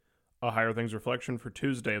A Higher Things Reflection for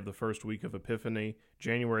Tuesday of the first week of Epiphany,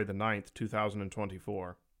 January the 9th,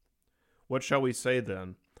 2024. What shall we say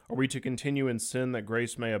then? Are we to continue in sin that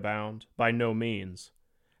grace may abound? By no means.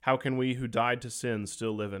 How can we who died to sin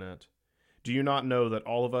still live in it? Do you not know that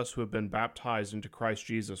all of us who have been baptized into Christ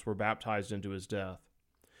Jesus were baptized into his death?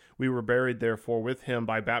 We were buried therefore with him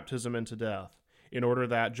by baptism into death, in order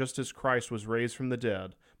that, just as Christ was raised from the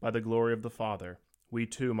dead by the glory of the Father, we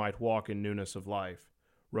too might walk in newness of life.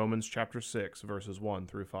 Romans chapter 6, verses 1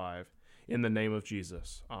 through 5. In the name of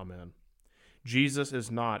Jesus. Amen. Jesus is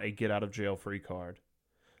not a get-out-of-jail-free card.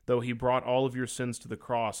 Though he brought all of your sins to the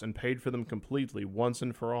cross and paid for them completely once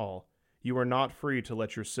and for all, you are not free to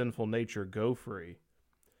let your sinful nature go free.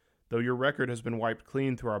 Though your record has been wiped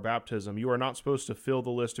clean through our baptism, you are not supposed to fill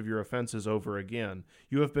the list of your offenses over again.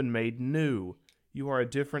 You have been made new. You are a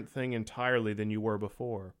different thing entirely than you were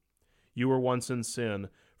before. You were once in sin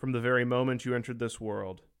from the very moment you entered this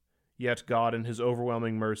world. Yet God, in his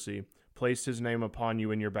overwhelming mercy, placed his name upon you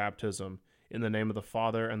in your baptism, in the name of the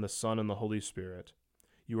Father and the Son and the Holy Spirit.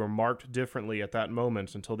 You are marked differently at that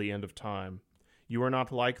moment until the end of time. You are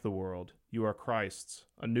not like the world. You are Christ's,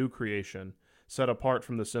 a new creation, set apart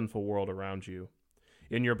from the sinful world around you.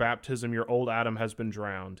 In your baptism, your old Adam has been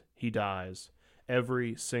drowned. He dies.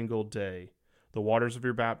 Every single day. The waters of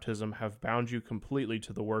your baptism have bound you completely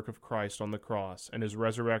to the work of Christ on the cross and his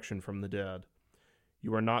resurrection from the dead.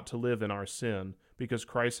 You are not to live in our sin, because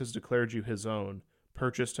Christ has declared you his own,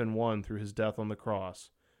 purchased and won through his death on the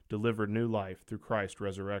cross, delivered new life through Christ's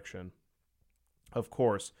resurrection. Of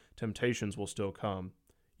course, temptations will still come.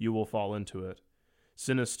 You will fall into it.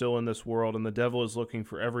 Sin is still in this world, and the devil is looking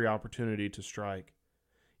for every opportunity to strike.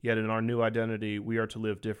 Yet in our new identity, we are to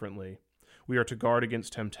live differently. We are to guard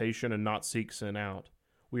against temptation and not seek sin out.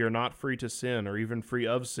 We are not free to sin or even free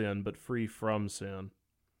of sin, but free from sin.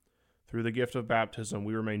 Through the gift of baptism,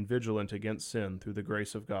 we remain vigilant against sin through the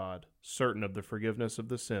grace of God, certain of the forgiveness of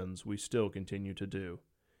the sins we still continue to do.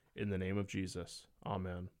 In the name of Jesus.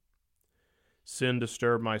 Amen. Sin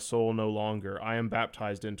disturbed my soul no longer. I am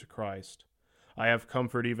baptized into Christ. I have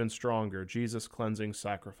comfort even stronger, Jesus' cleansing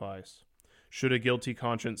sacrifice. Should a guilty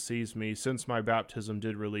conscience seize me, since my baptism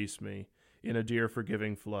did release me, in a dear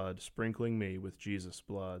forgiving flood, sprinkling me with Jesus'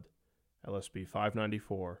 blood. LSB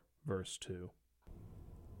 594, verse 2.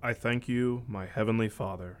 I thank you, my heavenly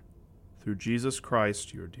Father, through Jesus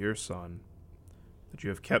Christ, your dear Son, that you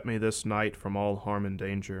have kept me this night from all harm and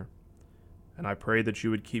danger, and I pray that you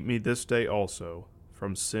would keep me this day also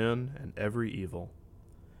from sin and every evil,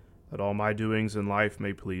 that all my doings in life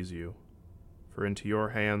may please you. For into your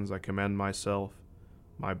hands I commend myself,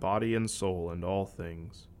 my body and soul, and all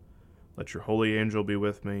things. Let your holy angel be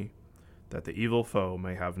with me, that the evil foe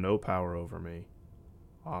may have no power over me.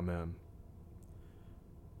 Amen.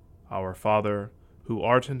 Our Father, who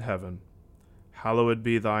art in heaven, hallowed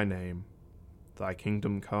be thy name. Thy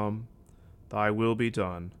kingdom come, thy will be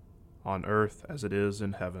done, on earth as it is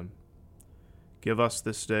in heaven. Give us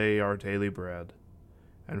this day our daily bread,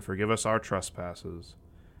 and forgive us our trespasses,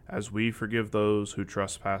 as we forgive those who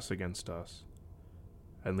trespass against us.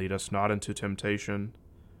 And lead us not into temptation,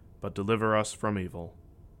 but deliver us from evil.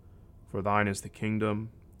 For thine is the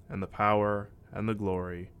kingdom, and the power, and the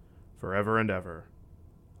glory, forever and ever.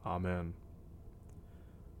 Amen.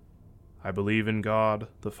 I believe in God,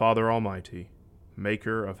 the Father Almighty,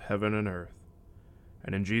 maker of heaven and earth,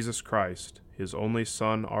 and in Jesus Christ, his only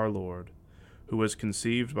Son, our Lord, who was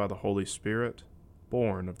conceived by the Holy Spirit,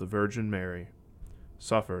 born of the Virgin Mary,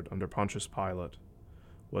 suffered under Pontius Pilate,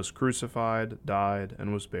 was crucified, died,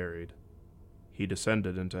 and was buried. He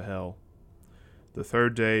descended into hell. The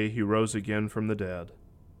third day he rose again from the dead.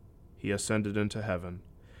 He ascended into heaven,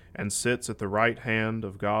 and sits at the right hand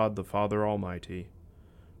of God the Father Almighty.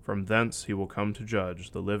 From thence he will come to judge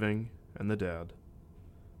the living and the dead.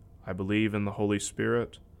 I believe in the Holy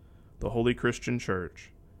Spirit, the holy Christian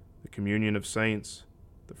Church, the communion of saints,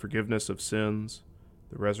 the forgiveness of sins,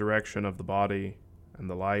 the resurrection of the body, and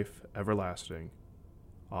the life everlasting.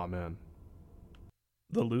 Amen.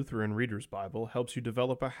 The Lutheran Reader's Bible helps you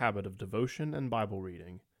develop a habit of devotion and Bible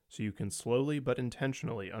reading, so you can slowly but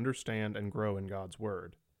intentionally understand and grow in God's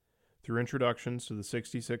Word. Through introductions to the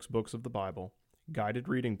 66 books of the Bible, guided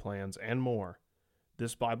reading plans, and more,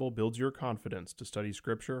 this Bible builds your confidence to study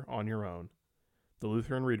Scripture on your own. The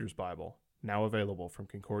Lutheran Reader's Bible, now available from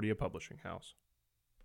Concordia Publishing House.